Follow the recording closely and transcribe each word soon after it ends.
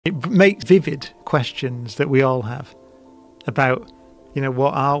It makes vivid questions that we all have about,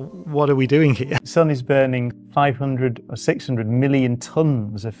 what are we doing here? The sun is burning 500 or 600 million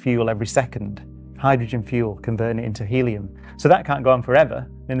tons of fuel every second. Hydrogen fuel, converting it into helium. So that can't go on forever.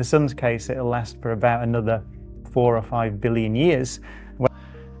 In the sun's case, it'll last for about another 4 or 5 billion years.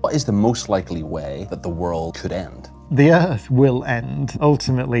 What is the most likely way that the world could end? The Earth will end,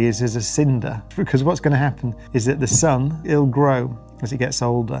 ultimately, as a cinder, because what's going to happen is that the sun, it'll grow as it gets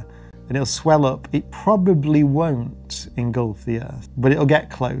older, and it'll swell up. It probably won't engulf the Earth, but it'll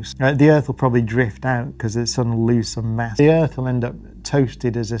get close. The Earth will probably drift out because the sun will lose some mass. The Earth will end up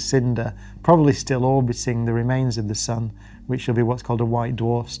toasted as a cinder, probably still orbiting the remains of the sun, which will be what's called a white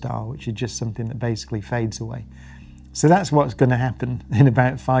dwarf star, which is just something that basically fades away. So that's what's going to happen in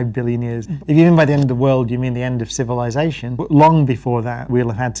about 5 billion years. If you mean by the end of the world, you mean the end of civilization. But long before that, we'll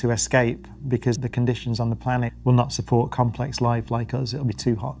have had to escape because the conditions on the planet will not support complex life like us. It'll be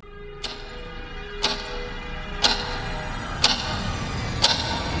too hot.